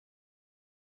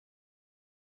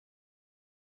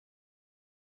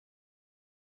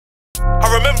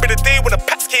I remember the day when the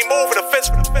packs came over the fence.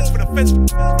 9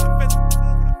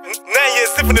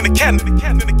 years living in the can.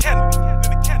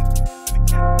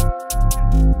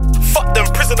 Fuck them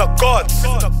prisoner guards.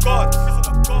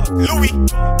 Lewi.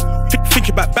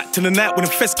 Thinking back to the night when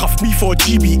the feds cuffed me for a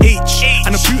GBH.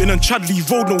 And I'm booting on Chudley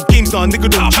Road, no games, now a nigga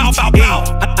don't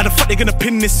GTA. And the fuck they gonna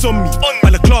pin this on me? By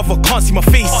the Clava, can't see my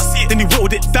face. Then he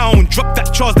whittled it down, dropped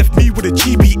that charge, left me with a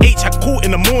GBH. Had court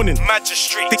in the morning.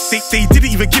 Magistrate. They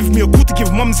didn't even give me a call to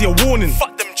give Mumsy a warning.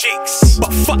 Fuck them jakes.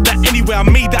 But fuck that anyway, I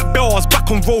made that bell, I was back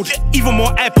on road. Even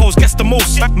more iPods, guess the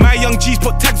most. My young G's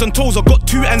put tags on toes, I got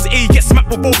 2 hands A, get smacked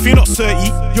with both, you're not 30.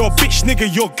 You're a bitch nigga,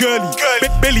 you're girly.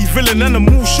 Belly villain and I'm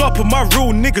all sharp on my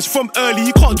real niggas from early.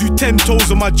 You can't do 10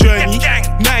 toes on my journey.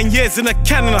 9 years in a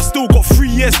can and I still got 3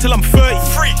 years till I'm 30.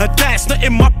 A diet's not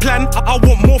in my plan, I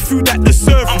want more food that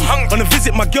deserve me. On a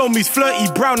visit, my girl me's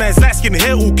flirty, brown eyes, light skin,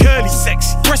 hair all curly.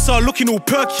 Sexy, breasts are looking all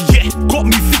perky, yeah. Got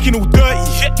me thinking all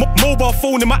dirty, mobile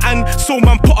phone in my hand, so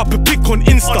man put up a pic on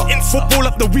Insta. Football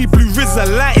up the wee blue Rizza,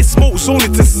 light it, smoke zone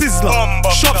it to sizzler.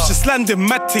 Shops just landing,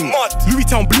 mad ting.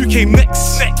 LewiTownBlue came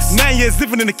next. 9 years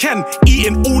living in a can,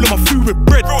 eating all of my food with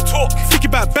bread. Think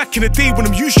about back in the day when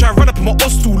them used to run up in my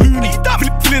hostel loony.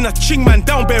 Feeling a ching man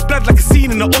down, bare blood like a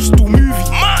scene in a hostel movie.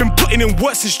 Been putting in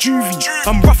work since juvie.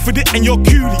 I'm rough with it and you're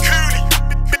coolie.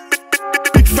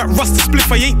 Big fat rust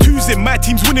spliff, I ain't choosing. My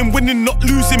team's winning, not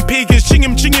losing. Pagans ching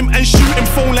him and shooting.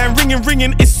 Phone line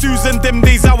ringing, it's Susan. Them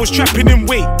days I was trapping in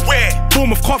wait. Where?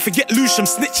 Bournemouth can't forget Lucian.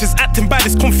 Snitches acting bad,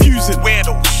 it's confusing.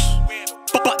 Weirdos.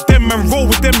 But them man roll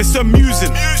with them, it's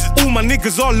amusing. All my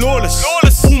niggas are lawless.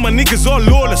 All my niggas are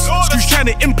lawless. Screws trying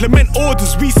to implement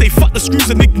orders. We say fuck the screws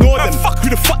and ignore them. Who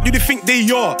the fuck do they think they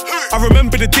are? I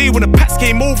remember the day when the packs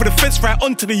came over the fence right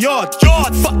onto the yard.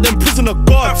 Fuck them prisoner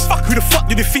guards. Who the fuck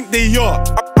do they think they are?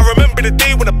 I remember the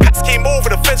day when the packs came over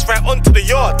the fence right onto the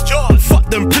yard. Fuck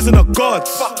them prisoner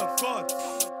guards.